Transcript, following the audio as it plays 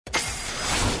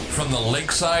from the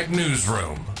Lakeside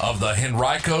Newsroom of the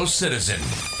Henrico Citizen,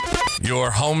 your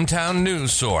hometown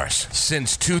news source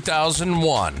since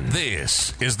 2001.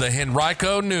 This is the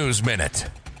Henrico News Minute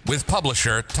with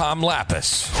publisher Tom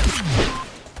Lapis.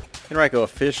 Henrico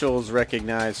officials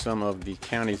recognize some of the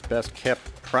county's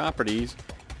best-kept properties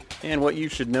and what you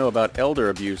should know about elder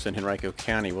abuse in Henrico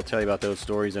County. We'll tell you about those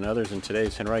stories and others in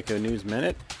today's Henrico News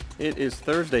Minute. It is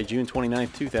Thursday, June 29,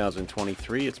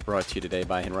 2023. It's brought to you today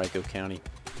by Henrico County.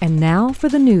 And now for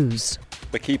the news.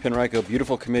 The Keep Henrico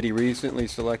Beautiful Committee recently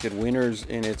selected winners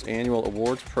in its annual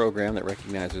awards program that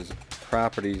recognizes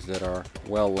properties that are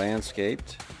well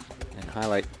landscaped and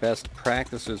highlight best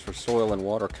practices for soil and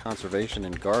water conservation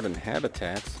and garden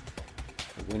habitats.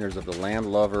 The winners of the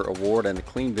Land Lover Award and the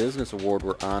Clean Business Award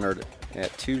were honored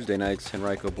at Tuesday night's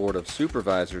Henrico Board of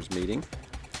Supervisors meeting.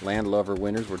 Land Lover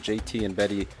winners were J.T. and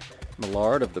Betty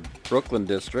Millard of the Brooklyn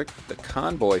District, the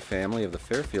Conboy family of the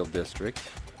Fairfield District,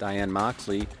 Diane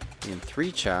Moxley in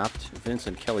Three Chopped,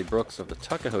 Vincent Kelly Brooks of the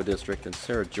Tuckahoe District, and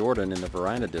Sarah Jordan in the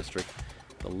Varina District.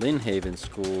 The Lynn Haven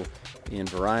School in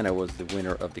Varina was the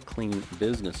winner of the Clean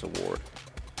Business Award.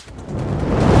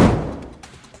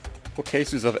 Well,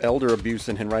 cases of elder abuse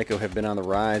in Henrico have been on the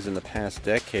rise in the past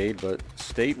decade, but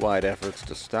statewide efforts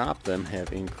to stop them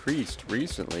have increased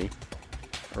recently.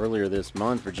 Earlier this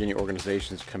month, Virginia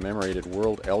organizations commemorated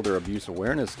World Elder Abuse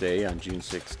Awareness Day on June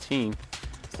 16th.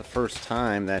 It's the first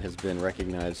time that has been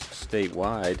recognized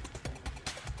statewide.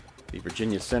 The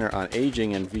Virginia Center on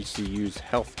Aging and VCU's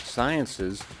Health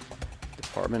Sciences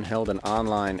Department held an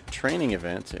online training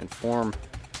event to inform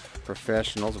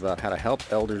professionals about how to help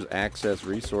elders access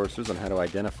resources and how to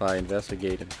identify,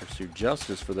 investigate, and pursue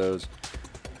justice for those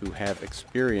who have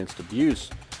experienced abuse.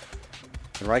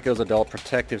 Henrico's Adult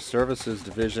Protective Services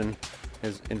Division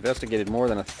has investigated more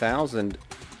than 1,000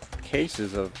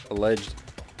 cases of alleged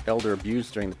elder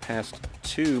abuse during the past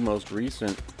two most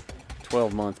recent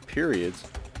 12-month periods.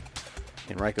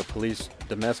 Henrico Police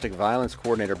Domestic Violence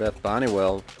Coordinator Beth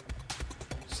Bonnewell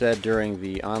said during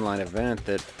the online event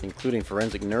that including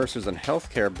forensic nurses and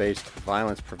healthcare-based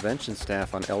violence prevention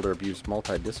staff on elder abuse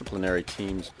multidisciplinary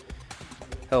teams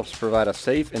helps provide a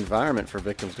safe environment for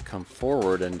victims to come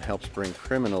forward and helps bring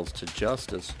criminals to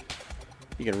justice.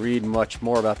 You can read much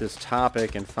more about this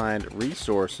topic and find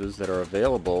resources that are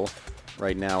available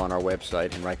right now on our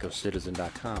website,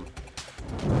 henricocitizen.com.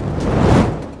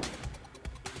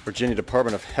 Virginia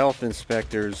Department of Health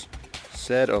inspectors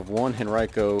said of one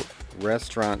Henrico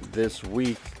restaurant this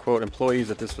week, quote,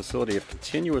 employees at this facility have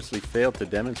continuously failed to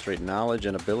demonstrate knowledge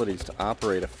and abilities to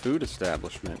operate a food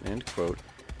establishment, end quote.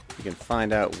 You can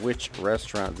find out which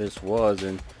restaurant this was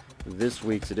in this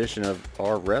week's edition of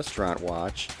Our Restaurant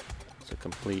Watch. It's a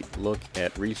complete look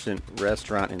at recent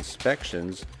restaurant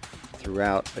inspections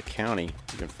throughout the county.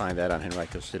 You can find that on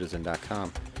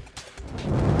henricocitizen.com.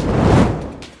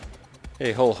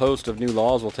 A whole host of new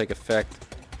laws will take effect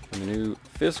when the new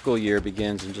fiscal year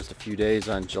begins in just a few days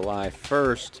on July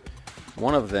 1st.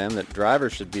 One of them that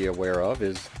drivers should be aware of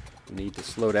is the need to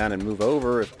slow down and move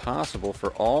over if possible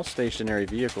for all stationary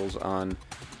vehicles on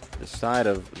the side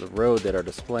of the road that are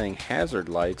displaying hazard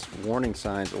lights, warning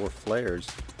signs, or flares.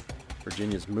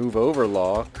 Virginia's Move Over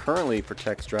law currently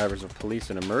protects drivers of police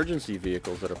and emergency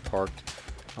vehicles that are parked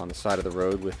on the side of the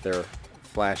road with their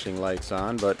flashing lights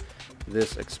on, but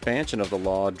this expansion of the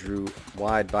law drew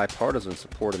wide bipartisan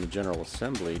support in the General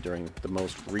Assembly during the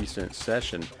most recent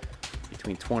session.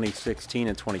 Between 2016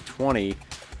 and 2020,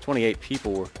 28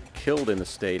 people were killed in the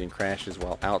state in crashes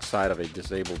while outside of a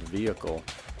disabled vehicle.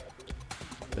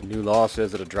 The new law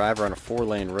says that a driver on a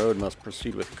 4-lane road must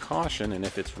proceed with caution and,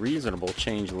 if it's reasonable,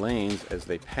 change lanes as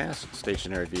they pass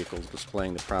stationary vehicles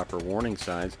displaying the proper warning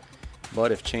signs.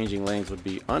 But if changing lanes would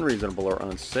be unreasonable or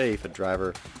unsafe, a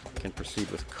driver can proceed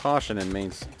with caution and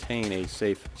maintain a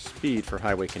safe speed for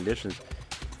highway conditions.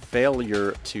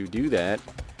 Failure to do that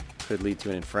could lead to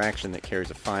an infraction that carries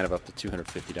a fine of up to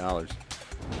 $250.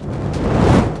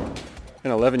 An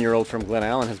 11-year-old from Glen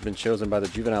Allen has been chosen by the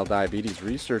Juvenile Diabetes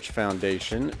Research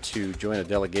Foundation to join a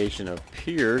delegation of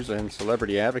peers and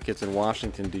celebrity advocates in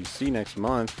Washington, D.C. next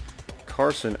month.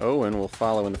 Carson Owen will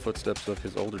follow in the footsteps of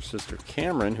his older sister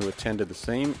Cameron, who attended the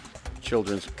same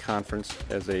children's conference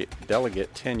as a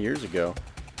delegate 10 years ago.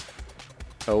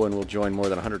 Owen will join more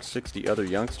than 160 other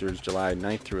youngsters July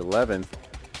 9th through 11th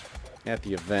at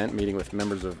the event, meeting with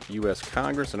members of U.S.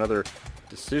 Congress and other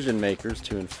decision makers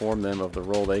to inform them of the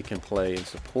role they can play in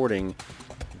supporting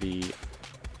the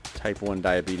type 1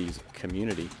 diabetes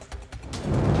community.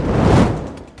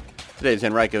 Today's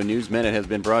Henrico News Minute has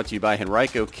been brought to you by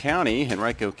Henrico County.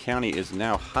 Henrico County is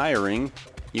now hiring.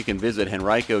 You can visit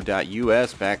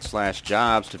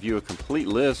henrico.us/jobs to view a complete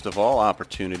list of all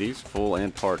opportunities, full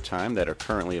and part-time, that are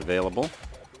currently available.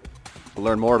 To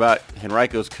learn more about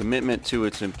Henrico's commitment to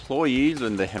its employees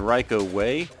and the Henrico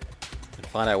Way, and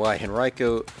find out why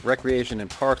Henrico Recreation and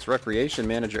Parks Recreation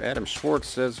Manager Adam Schwartz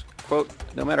says, quote,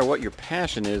 "No matter what your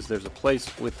passion is, there's a place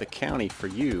with the county for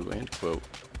you," end quote.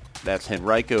 That's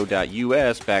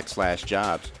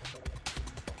henrico.us/jobs.